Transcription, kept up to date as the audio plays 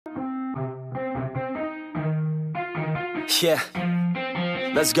Yeah,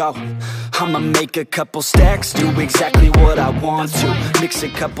 let's go. I'ma make a couple stacks, do exactly what I want to. Mix a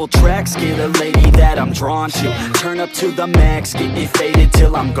couple tracks, get a lady that I'm drawn to. Turn up to the max, get it faded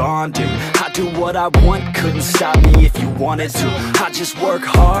till I'm gone, dude. I do what I want, couldn't stop me if you wanted to. I just work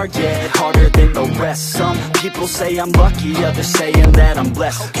hard, yeah, harder than the rest. Some people say I'm lucky, others saying that I'm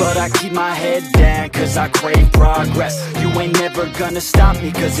blessed. But I keep my head down, cause I crave progress. You ain't never gonna stop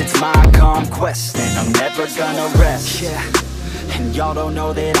me, cause it's my conquest. And I'm never gonna rest, yeah. And y'all don't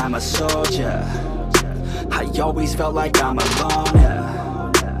know that I'm a soldier. I always felt like I'm alone,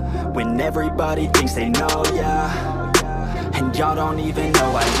 yeah. When everybody thinks they know, yeah. And y'all don't even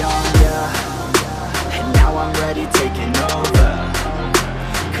know I own, yeah. And now I'm ready taking over,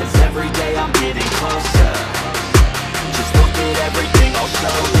 cause every day I'm getting closer. Just look at everything I'll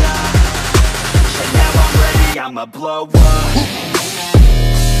show ya. And now I'm ready, I'ma blow up.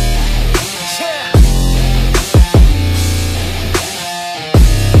 Yeah.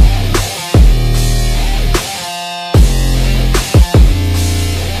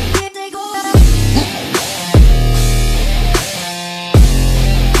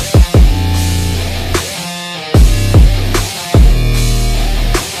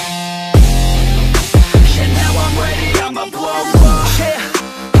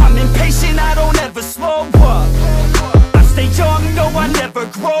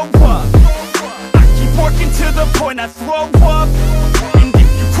 I throw up, and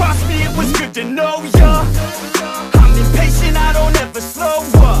if you cross me, it was good to know ya. I'm impatient, I don't ever slow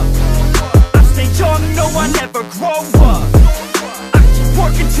up. I stay young, no, I never grow up. I keep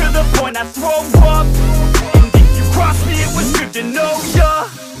working to the point I throw up, and if you cross me, it was good to know ya.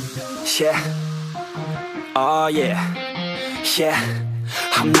 Yeah, oh yeah, yeah.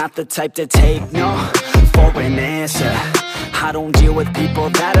 I'm not the type to take no for an answer. I don't deal with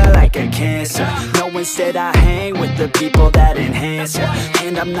people that are like a cancer. No, instead I hang with the people that enhance ya.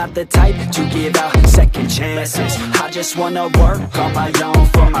 And I'm not the type to give out second chances. I just wanna work on my own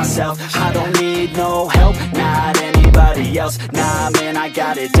for myself. I don't need no help, not anybody else. Nah, man, I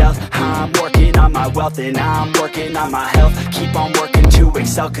got it dealt. I'm working on my wealth and I'm working on my health. Keep on working to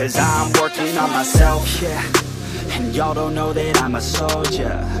excel, cause I'm working on myself. Yeah, and y'all don't know that I'm a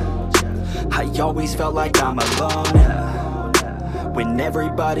soldier. I always felt like I'm alone, yeah. When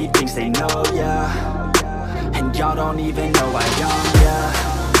everybody thinks they know, yeah. And y'all don't even know I own,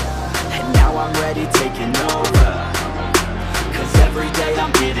 yeah. And now I'm ready taking over, cause every day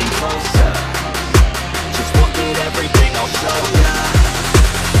I'm getting closer. Just look at everything I'll show ya.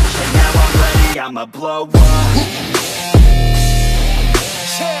 And now I'm ready, I'ma blow up.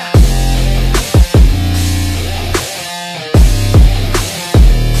 Yeah.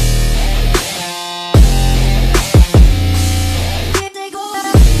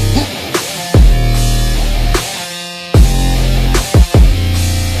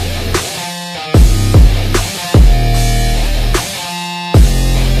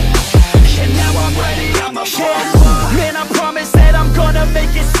 Man, I promise that I'm gonna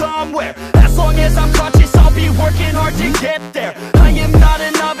make it somewhere. As long as I'm conscious, I'll be working hard to get there. I am not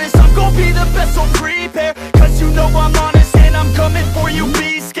a novice, I'm gonna be the best, so prepare. Cause you know I'm honest and I'm coming for you,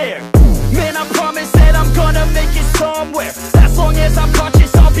 be scared. Man, I promise that I'm gonna make it somewhere. As long as I'm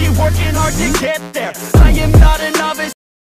conscious, I'll be working hard to get